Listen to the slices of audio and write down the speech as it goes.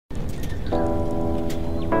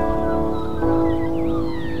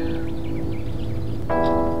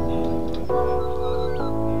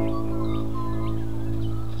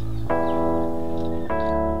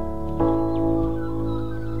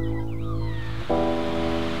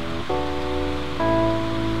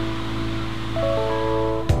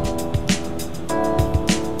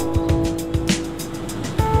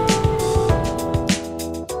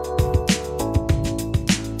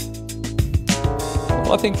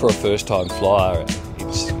think for a first-time flyer,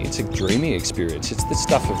 it's a dreamy experience. It's the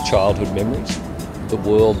stuff of childhood memories, the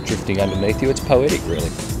world drifting underneath you. It's poetic, really.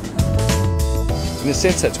 In a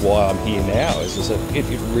sense, that's why I'm here now, is that it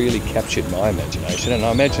really captured my imagination, and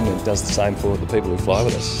I imagine it does the same for the people who fly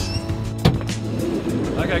with us.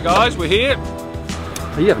 Okay guys, we're here.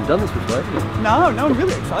 Oh, you haven't done this before, have you? No, I'm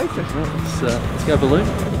really excited. Well, let's go balloon.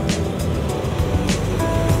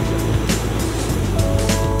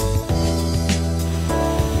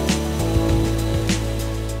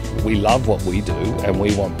 We love what we do, and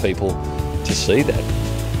we want people to see that.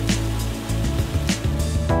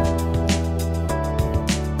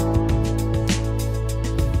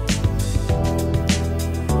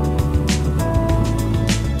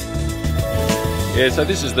 Yeah, so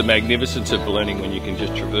this is the magnificence of ballooning, when you can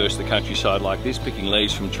just traverse the countryside like this, picking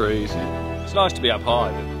leaves from trees. It's nice to be up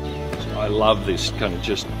high, but I love this kind of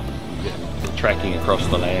just tracking across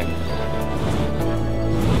the land.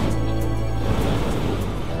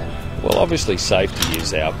 Well, obviously safety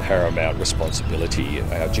is our paramount responsibility.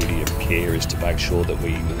 Our duty of care is to make sure that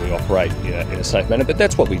we operate in a safe manner, but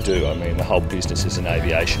that's what we do. I mean, the whole business is an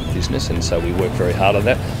aviation business, and so we work very hard on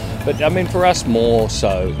that. But I mean, for us more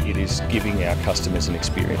so, it is giving our customers an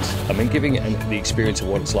experience. I mean, giving the experience of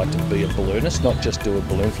what it's like to be a balloonist, not just do a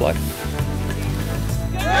balloon flight.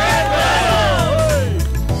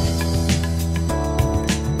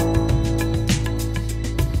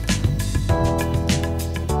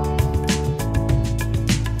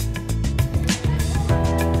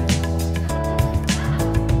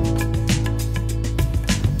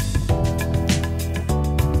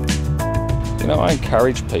 You know, I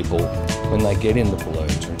encourage people when they get in the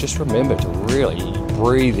balloons, just remember to really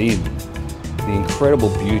breathe in the incredible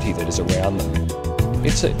beauty that is around them.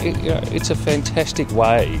 It's a fantastic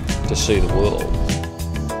way to see the world.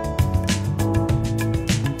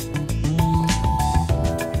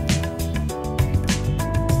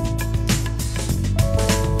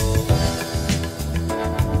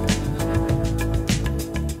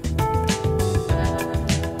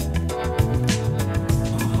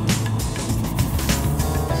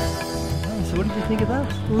 So what did you think of that?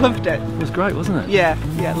 Loved it. It was great, wasn't it? Yeah,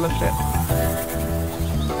 loved it.